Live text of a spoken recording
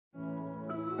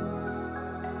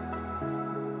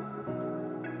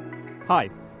Hi,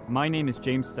 my name is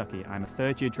James Stuckey. I'm a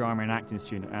third-year drama and acting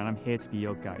student, and I'm here to be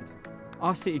your guide.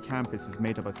 Our city campus is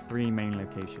made up of three main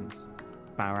locations: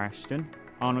 Bower Ashton,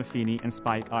 Arnold Feeney and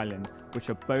Spike Island, which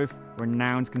are both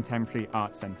renowned contemporary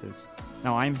art centres.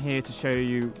 Now I'm here to show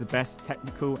you the best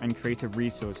technical and creative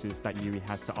resources that UWE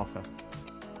has to offer.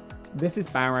 This is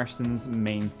Bower Ashton's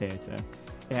main theatre.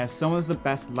 It has some of the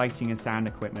best lighting and sound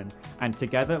equipment, and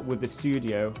together with the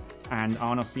studio and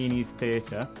Arnold Feeney's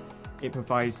theatre, it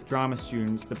provides drama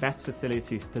students the best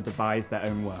facilities to devise their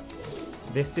own work.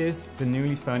 This is the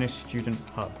newly furnished student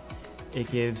hub. It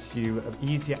gives you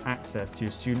easier access to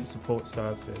your student support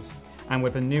services, and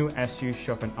with a new SU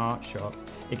shop and art shop,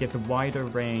 it gets a wider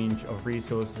range of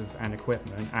resources and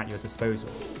equipment at your disposal.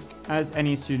 As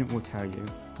any student will tell you,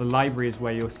 the library is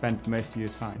where you'll spend most of your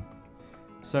time.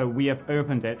 So we have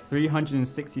opened it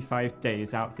 365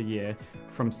 days out of the year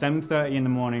from 7:30 in the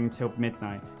morning till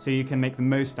midnight, so you can make the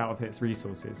most out of its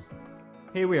resources.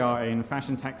 Here we are in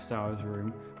Fashion Textiles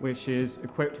room, which is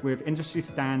equipped with industry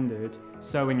standard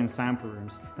sewing and sample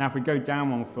rooms. Now if we go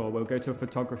down one floor, we'll go to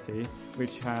photography,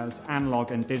 which has analog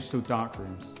and digital dark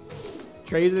rooms.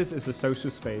 Traders is a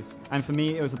social space, and for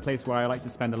me it was a place where I like to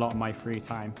spend a lot of my free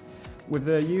time. With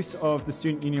the use of the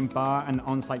Student Union bar and the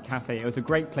on-site cafe, it was a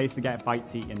great place to get a bite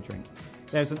to eat and drink.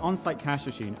 There's an on-site cash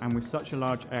machine, and with such a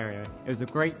large area, it was a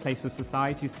great place for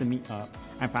societies to meet up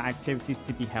and for activities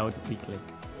to be held weekly.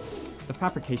 The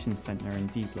Fabrication Centre in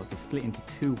D Block is split into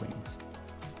two wings.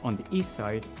 On the east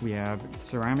side, we have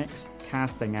ceramics,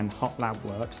 casting and hot lab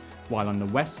works, while on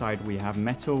the west side we have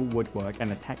metal, woodwork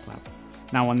and the tech lab.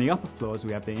 Now on the upper floors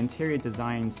we have the interior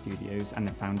design studios and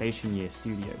the foundation year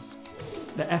studios.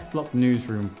 The F Block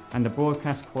newsroom and the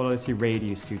broadcast quality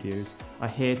radio studios are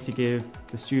here to give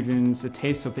the students a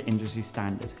taste of the industry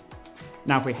standard.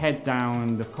 Now if we head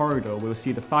down the corridor, we'll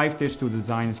see the 5 digital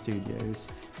design studios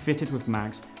fitted with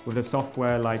Macs with a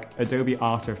software like Adobe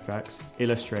After Effects,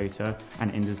 Illustrator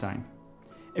and InDesign.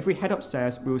 If we head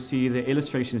upstairs, we'll see the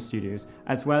illustration studios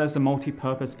as well as the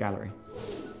multi-purpose gallery.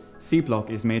 C Block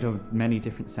is made of many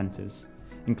different centres,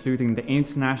 including the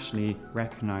internationally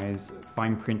recognised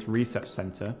Fine Print Research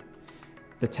Centre,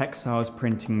 the Textiles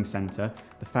Printing Centre,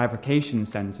 the Fabrication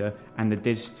Centre and the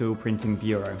Digital Printing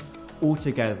Bureau, all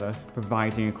together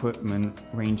providing equipment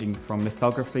ranging from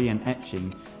lithography and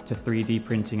etching to 3D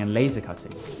printing and laser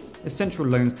cutting. The Central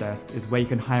Loans Desk is where you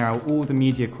can hire out all the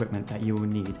media equipment that you will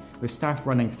need, with staff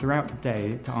running throughout the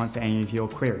day to answer any of your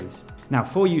queries. Now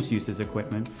for you to use this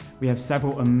equipment, we have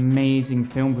several amazing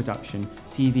film production,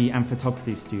 TV and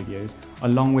photography studios,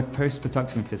 along with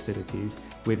post-production facilities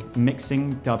with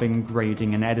mixing, dubbing,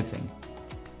 grading and editing.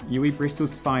 UWE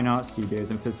Bristol's fine art studios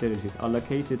and facilities are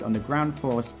located on the ground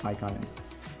floor of Spike Island,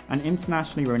 an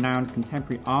internationally renowned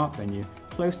contemporary art venue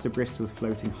close to Bristol's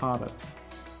floating harbour.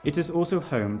 It is also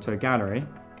home to a gallery,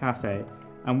 cafe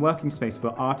and working space for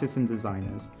artists and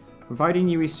designers, providing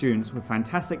UWE students with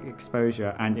fantastic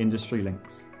exposure and industry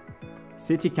links.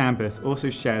 City Campus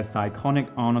also shares the iconic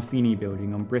Arnold Feeney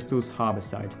building on Bristol's harbour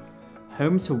side,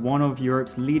 home to one of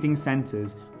Europe's leading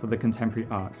centres for the contemporary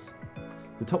arts.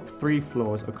 The top 3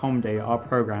 floors accommodate our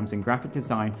programs in graphic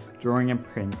design, drawing and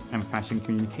print, and fashion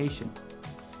communication.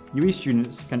 UWE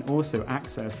students can also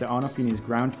access the Arnold Feeney's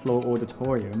ground floor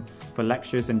auditorium for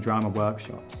lectures and drama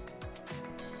workshops.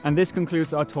 And this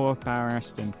concludes our tour of Bower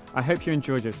Ashton. I hope you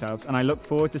enjoyed yourselves, and I look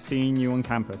forward to seeing you on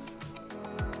campus.